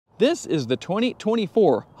This is the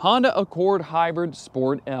 2024 Honda Accord Hybrid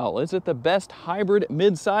Sport L. Is it the best hybrid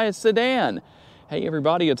midsize sedan? Hey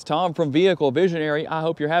everybody, it's Tom from Vehicle Visionary. I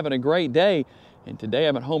hope you're having a great day. And today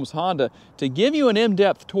I'm at Holmes Honda to give you an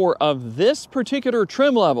in-depth tour of this particular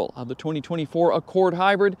trim level of the 2024 Accord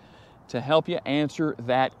Hybrid to help you answer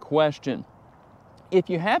that question. If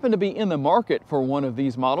you happen to be in the market for one of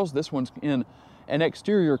these models, this one's in an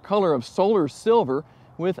exterior color of solar silver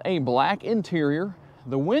with a black interior.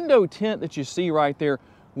 The window tint that you see right there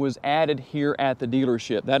was added here at the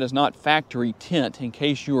dealership. That is not factory tint, in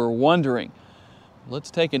case you are wondering. Let's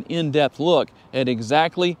take an in-depth look at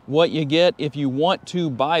exactly what you get if you want to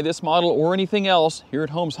buy this model or anything else here at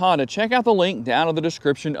Holmes Honda. Check out the link down in the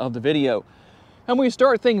description of the video. And we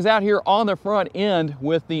start things out here on the front end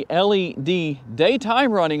with the LED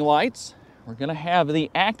daytime running lights. We're going to have the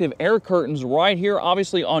active air curtains right here,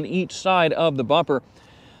 obviously on each side of the bumper,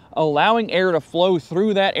 allowing air to flow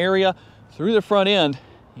through that area, through the front end,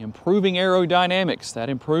 improving aerodynamics. That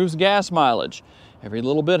improves gas mileage. Every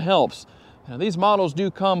little bit helps. Now, these models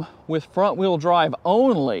do come with front-wheel drive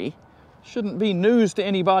only. Shouldn't be news to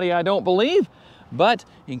anybody, I don't believe. But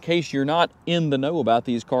in case you're not in the know about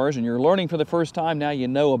these cars and you're learning for the first time, now you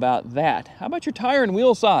know about that. How about your tire and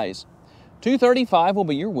wheel size? 235 will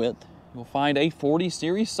be your width. You'll find a 40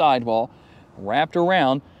 series sidewall wrapped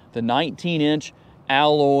around the 19-inch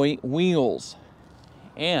alloy wheels.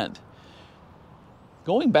 And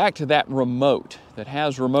going back to that remote that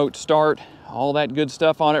has remote start, all that good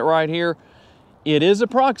stuff on it right here, it is a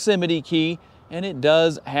proximity key and it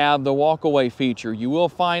does have the walkaway feature. You will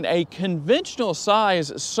find a conventional size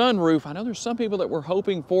sunroof. I know there's some people that were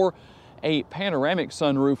hoping for a panoramic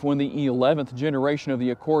sunroof when the 11th generation of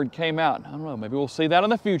the Accord came out. I don't know, maybe we'll see that in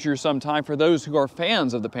the future sometime for those who are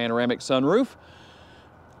fans of the panoramic sunroof.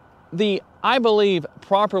 The, I believe,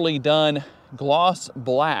 properly done gloss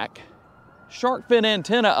black shark fin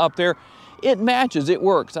antenna up there, it matches, it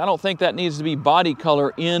works. I don't think that needs to be body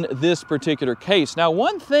color in this particular case. Now,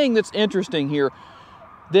 one thing that's interesting here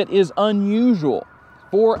that is unusual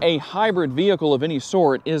for a hybrid vehicle of any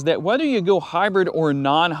sort is that whether you go hybrid or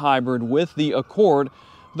non-hybrid with the Accord,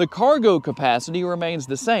 the cargo capacity remains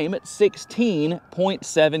the same at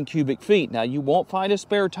 16.7 cubic feet. Now, you won't find a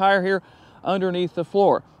spare tire here underneath the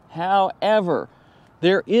floor. However,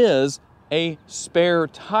 there is a spare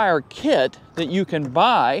tire kit that you can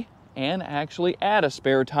buy and actually add a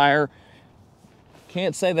spare tire.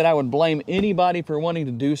 Can't say that I would blame anybody for wanting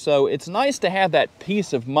to do so. It's nice to have that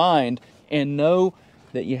peace of mind and know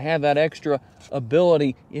that you have that extra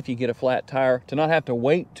ability if you get a flat tire to not have to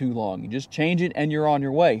wait too long. You just change it and you're on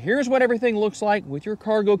your way. Here's what everything looks like with your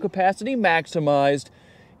cargo capacity maximized,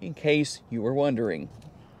 in case you were wondering.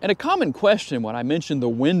 And a common question when I mentioned the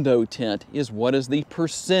window tint is, what is the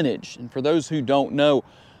percentage? And for those who don't know,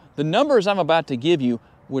 the numbers I'm about to give you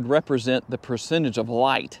would represent the percentage of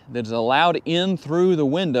light that is allowed in through the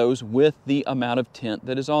windows with the amount of tint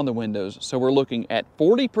that is on the windows. So we're looking at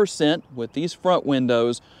 40% with these front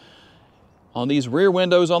windows. On these rear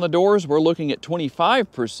windows on the doors, we're looking at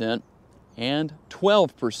 25%, and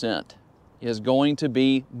 12% is going to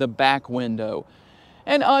be the back window.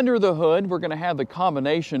 And under the hood, we're going to have the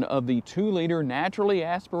combination of the 2-liter naturally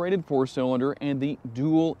aspirated 4-cylinder and the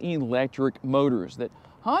dual electric motors that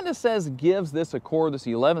Honda says gives this Accord, this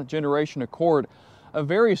 11th generation Accord, a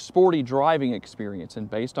very sporty driving experience. And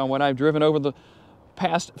based on what I've driven over the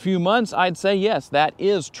past few months, I'd say yes, that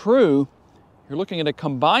is true. You're looking at a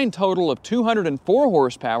combined total of 204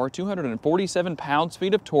 horsepower, 247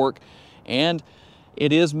 pounds-feet of torque, and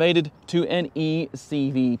it is mated to an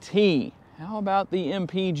ECVT. How about the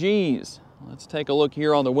MPGs? Let's take a look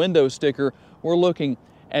here on the window sticker. We're looking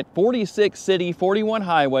at 46 city, 41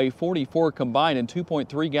 highway, 44 combined, and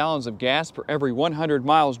 2.3 gallons of gas per every 100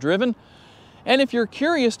 miles driven. And if you're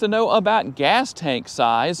curious to know about gas tank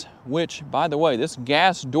size, which, by the way, this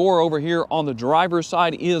gas door over here on the driver's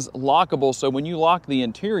side is lockable, so when you lock the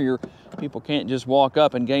interior, people can't just walk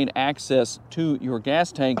up and gain access to your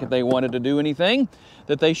gas tank if they wanted to do anything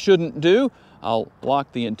that they shouldn't do. I'll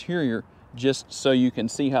lock the interior just so you can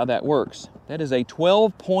see how that works. That is a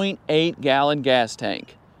 12.8 gallon gas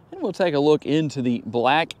tank. And we'll take a look into the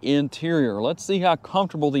black interior. Let's see how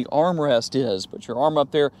comfortable the armrest is. Put your arm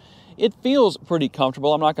up there. It feels pretty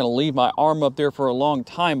comfortable. I'm not going to leave my arm up there for a long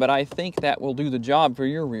time, but I think that will do the job for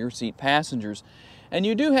your rear seat passengers. And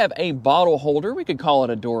you do have a bottle holder. We could call it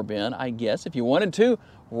a door bin, I guess, if you wanted to,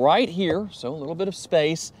 right here. So a little bit of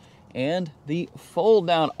space. And the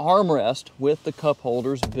fold-down armrest with the cup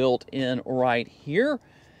holders built in right here.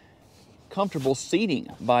 Comfortable seating,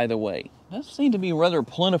 by the way. does seem to be rather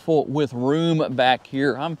plentiful with room back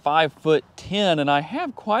here. I'm 5'10" and I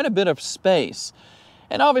have quite a bit of space.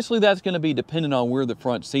 And obviously that's going to be dependent on where the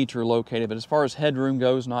front seats are located, but as far as headroom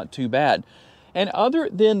goes, not too bad. And other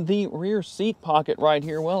than the rear seat pocket right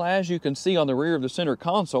here, well, as you can see on the rear of the center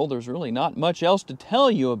console, there's really not much else to tell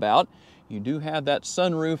you about. You do have that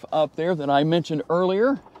sunroof up there that I mentioned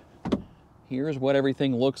earlier. Here's what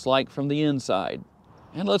everything looks like from the inside.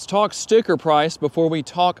 And let's talk sticker price before we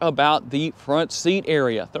talk about the front seat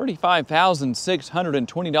area.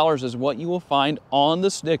 $35,620 is what you will find on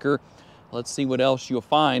the sticker. Let's see what else you'll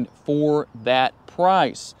find for that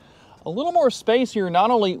price. A little more space here,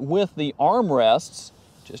 not only with the armrests,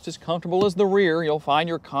 just as comfortable as the rear. You'll find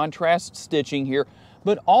your contrast stitching here,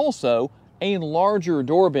 but also a larger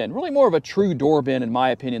door bin, really more of a true door bin in my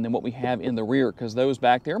opinion than what we have in the rear, because those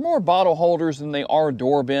back there are more bottle holders than they are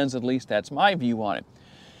door bins. At least that's my view on it.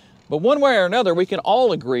 But one way or another, we can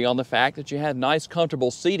all agree on the fact that you have nice, comfortable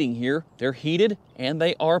seating here. They're heated and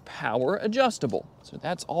they are power adjustable. So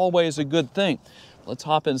that's always a good thing. Let's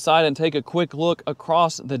hop inside and take a quick look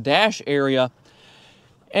across the dash area.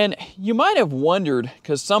 And you might have wondered,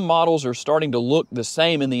 because some models are starting to look the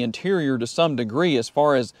same in the interior to some degree as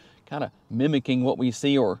far as kind of mimicking what we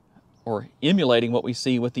see or emulating what we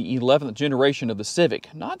see with the 11th generation of the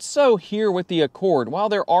Civic. Not so here with the Accord. While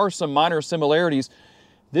there are some minor similarities,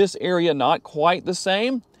 this area not quite the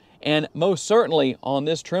same, and most certainly on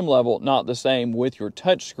this trim level not the same with your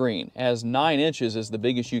touchscreen, as 9 inches is the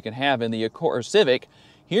biggest you can have in the Accord or Civic.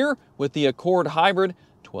 Here with the Accord Hybrid,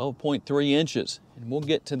 12.3 inches. And we'll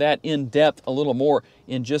get to that in depth a little more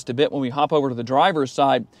in just a bit when we hop over to the driver's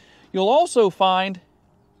side. You'll also find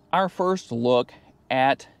our first look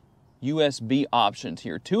at USB options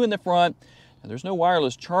here. 2 in the front. Now, there's no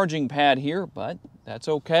wireless charging pad here, but that's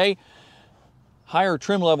okay. Higher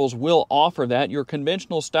trim levels will offer that. Your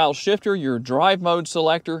conventional style shifter, your drive mode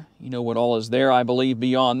selector, you know what all is there, I believe,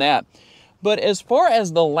 beyond that. But as far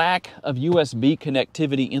as the lack of USB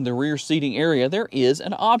connectivity in the rear seating area, there is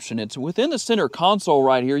an option. It's within the center console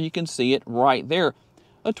right here. You can see it right there,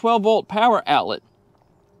 a 12-volt power outlet.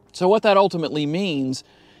 So what that ultimately means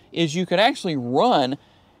is you can actually run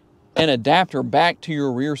an adapter back to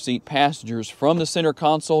your rear seat passengers from the center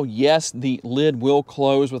console. Yes, the lid will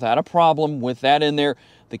close without a problem with that in there.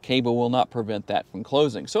 The cable will not prevent that from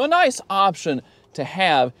closing. So a nice option to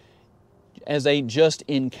have as a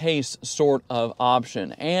just-in-case sort of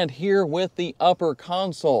option. And here with the upper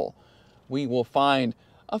console, we will find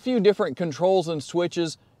a few different controls and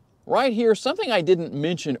switches. Right here, something I didn't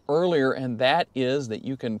mention earlier, and that is that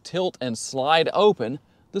you can tilt and slide open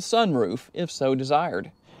the sunroof if so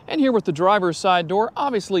desired. And here with the driver's side door,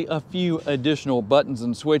 obviously a few additional buttons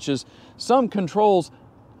and switches. Some controls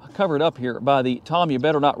covered up here by the "Tom, you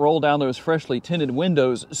better not roll down those freshly tinted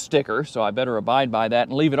windows" sticker, so I better abide by that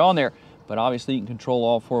and leave it on there. But obviously you can control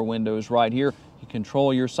all 4 windows right here. You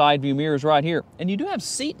control your side view mirrors right here. And you do have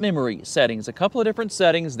seat memory settings, a couple of different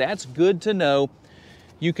settings. That's good to know.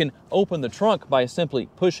 You can open the trunk by simply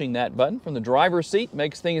pushing that button from the driver's seat.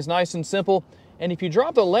 Makes things nice and simple. And if you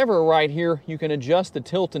drop the lever right here, you can adjust the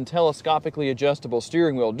tilt and telescopically adjustable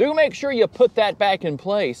steering wheel. Do make sure you put that back in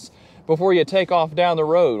place before you take off down the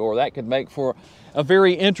road, or that could make for a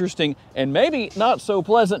very interesting and maybe not so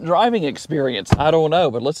pleasant driving experience. I don't know,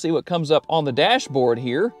 but let's see what comes up on the dashboard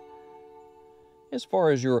here. As far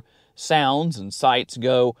as your sounds and sights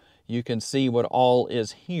go, you can see what all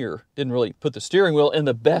is here. Didn't really put the steering wheel in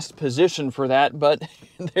the best position for that, but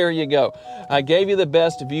there you go. I gave you the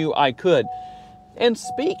best view I could. And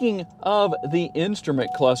speaking of the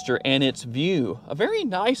instrument cluster and its view, a very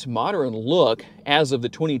nice modern look as of the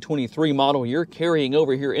 2023 model year, carrying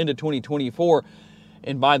over here into 2024.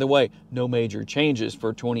 And by the way, no major changes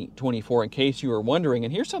for 2024 in case you were wondering.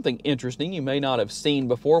 And here's something interesting you may not have seen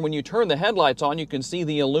before. When you turn the headlights on, you can see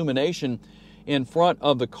the illumination in front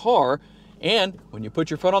of the car. And when you put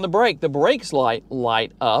your foot on the brakes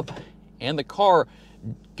light up, and the car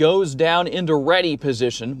goes down into ready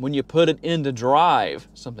position when you put it into drive.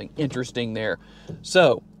 Something interesting there.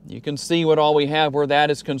 So you can see what all we have where that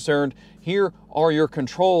is concerned. Here are your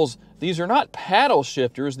controls. These are not paddle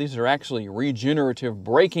shifters. These are actually regenerative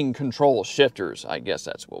braking control shifters. I guess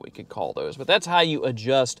that's what we could call those. But that's how you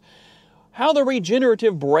adjust how the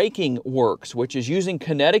regenerative braking works, which is using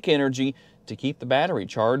kinetic energy to keep the battery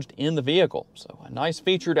charged in the vehicle. So a nice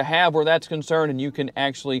feature to have where that's concerned, and you can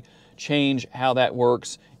actually change how that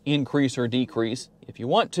works, increase or decrease if you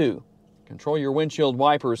want to. Control your windshield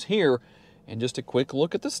wipers here, and just a quick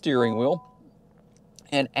look at the steering wheel.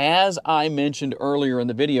 And as I mentioned earlier in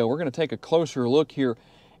the video, we're going to take a closer look here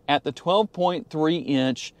at the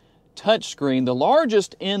 12.3-inch touchscreen, the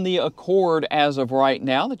largest in the Accord as of right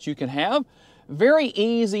now that you can have. Very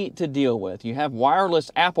easy to deal with. You have wireless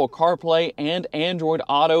Apple CarPlay and Android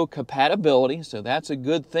Auto compatibility, so that's a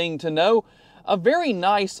good thing to know. A very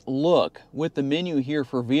nice look with the menu here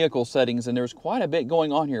for vehicle settings, and there's quite a bit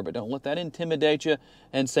going on here, but don't let that intimidate you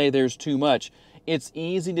and say there's too much. It's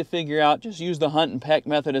easy to figure out. Just use the hunt and peck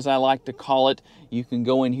method, as I like to call it. You can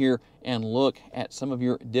go in here and look at some of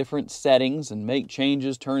your different settings and make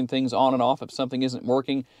changes, turn things on and off if something isn't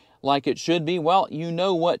working like it should be. Well, you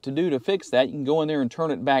know what to do to fix that. You can go in there and turn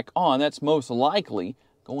it back on. That's most likely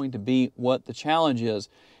going to be what the challenge is.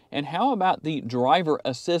 And how about the driver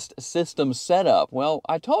assist system setup? Well,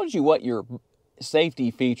 I told you what your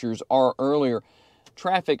safety features are earlier.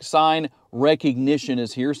 Traffic sign recognition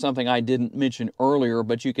is here, something I didn't mention earlier,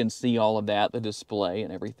 but you can see all of that, the display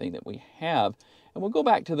and everything that we have. And we'll go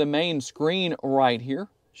back to the main screen right here,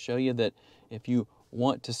 show you that if you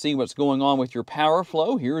want to see what's going on with your power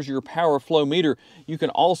flow, here's your power flow meter. You can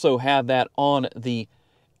also have that on the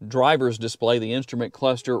driver's display, the instrument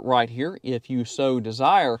cluster right here, if you so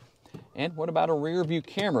desire. And what about a rear view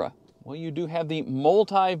camera? Well, you do have the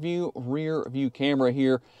multi-view rear view camera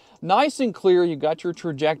here. Nice and clear. You got your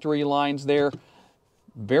trajectory lines there.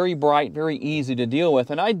 Very bright, very easy to deal with.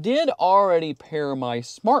 And I did already pair my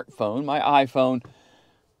smartphone, my iPhone,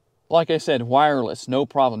 like I said, wireless, no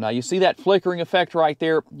problem. Now, you see that flickering effect right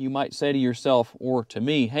there? You might say to yourself or to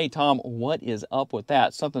me, hey, Tom, what is up with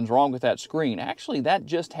that? Something's wrong with that screen. Actually, that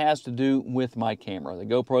just has to do with my camera, the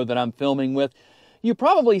GoPro that I'm filming with. You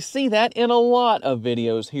probably see that in a lot of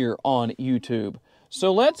videos here on YouTube.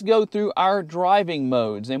 So let's go through our driving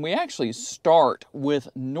modes, and we actually start with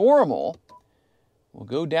normal. We'll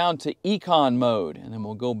go down to Econ mode, and then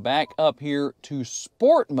we'll go back up here to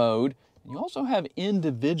Sport mode. You also have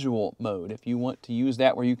individual mode if you want to use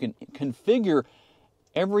that, where you can configure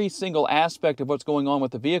every single aspect of what's going on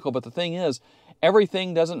with the vehicle. But the thing is,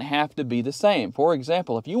 everything doesn't have to be the same. For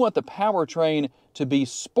example, if you want the powertrain to be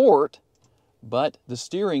sport, but the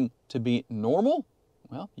steering to be normal,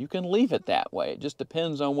 well, you can leave it that way. It just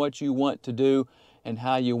depends on what you want to do and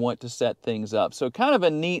how you want to set things up. So kind of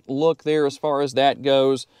a neat look there as far as that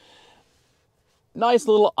goes. Nice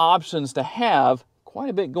little options to have. Quite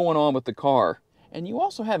a bit going on with the car. And you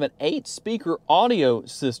also have an 8-speaker audio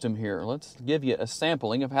system here. Let's give you a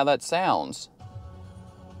sampling of how that sounds.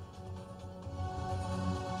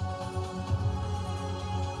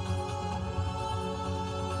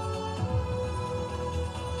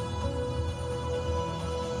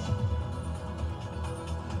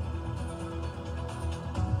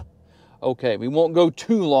 Okay, we won't go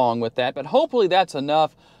too long with that, but hopefully that's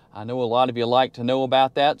enough. I know a lot of you like to know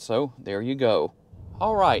about that, so there you go.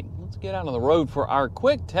 All right, let's get out on the road for our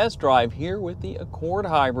quick test drive here with the Accord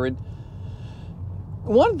Hybrid.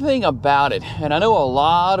 One thing about it, and I know a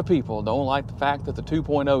lot of people don't like the fact that the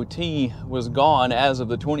 2.0T was gone as of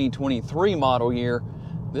the 2023 model year.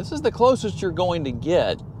 This is the closest you're going to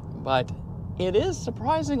get, but it is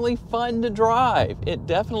surprisingly fun to drive. It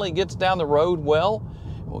definitely gets down the road well.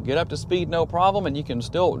 We'll get up to speed no problem, and you can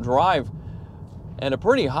still drive at a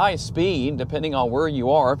pretty high speed depending on where you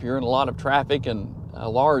are. If you're in a lot of traffic and a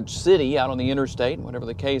large city out on the interstate, whatever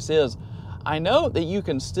the case is, I know that you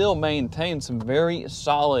can still maintain some very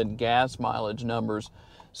solid gas mileage numbers.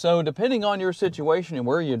 So depending on your situation and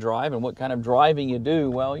where you drive and what kind of driving you do,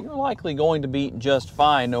 well, you're likely going to be just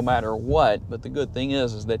fine no matter what. But the good thing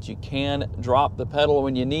is that you can drop the pedal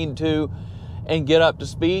when you need to and get up to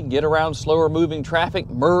speed, get around slower moving traffic,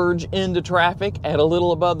 merge into traffic at a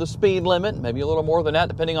little above the speed limit, maybe a little more than that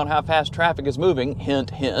depending on how fast traffic is moving.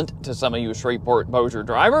 Hint, hint to some of you Shreveport-Bossier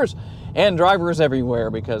drivers and drivers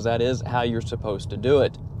everywhere, because that is how you're supposed to do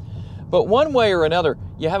it. But one way or another,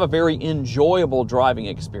 you have a very enjoyable driving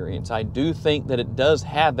experience. I do think that it does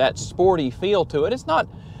have that sporty feel to it. It's not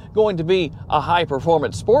going to be a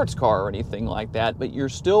high-performance sports car or anything like that, but you're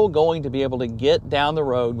still going to be able to get down the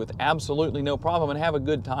road with absolutely no problem and have a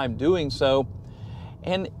good time doing so.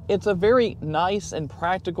 And it's a very nice and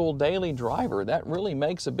practical daily driver. That really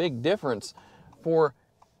makes a big difference for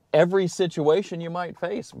every situation you might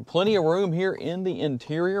face. Plenty of room here in the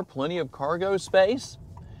interior, plenty of cargo space.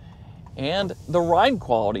 And the ride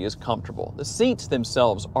quality is comfortable. The seats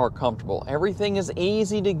themselves are comfortable. Everything is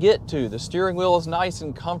easy to get to. The steering wheel is nice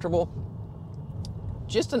and comfortable.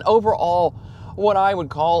 Just an overall, what I would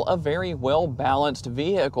call a very well-balanced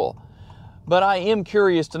vehicle. But I am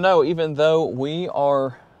curious to know, even though we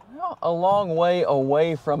are a long way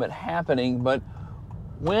away from it happening, but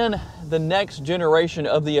when the next generation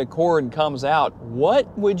of the Accord comes out,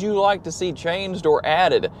 what would you like to see changed or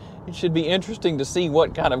added? It should be interesting to see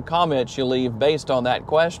what kind of comments you leave based on that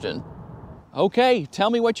question. Okay,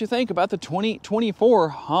 tell me what you think about the 2024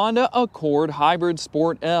 Honda Accord Hybrid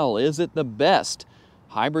Sport L. Is it the best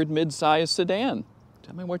hybrid midsize sedan?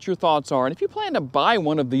 Tell me what your thoughts are. And if you plan to buy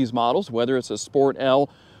one of these models, whether it's a Sport L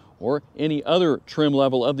or any other trim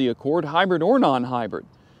level of the Accord, hybrid or non-hybrid,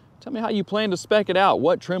 tell me how you plan to spec it out.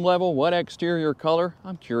 What trim level, what exterior color?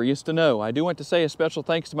 I'm curious to know. I do want to say a special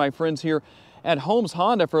thanks to my friends here at Holmes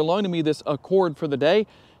Honda for loaning me this Accord for the day.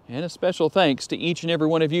 And a special thanks to each and every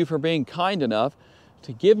one of you for being kind enough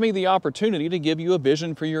to give me the opportunity to give you a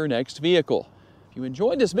vision for your next vehicle. If you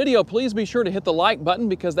enjoyed this video, please be sure to hit the like button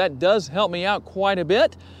because that does help me out quite a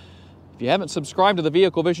bit. If you haven't subscribed to the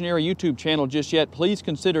Vehicle Visionary YouTube channel just yet, please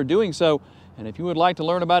consider doing so. And if you would like to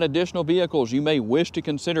learn about additional vehicles you may wish to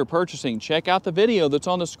consider purchasing, check out the video that's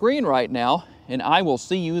on the screen right now, and I will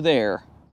see you there.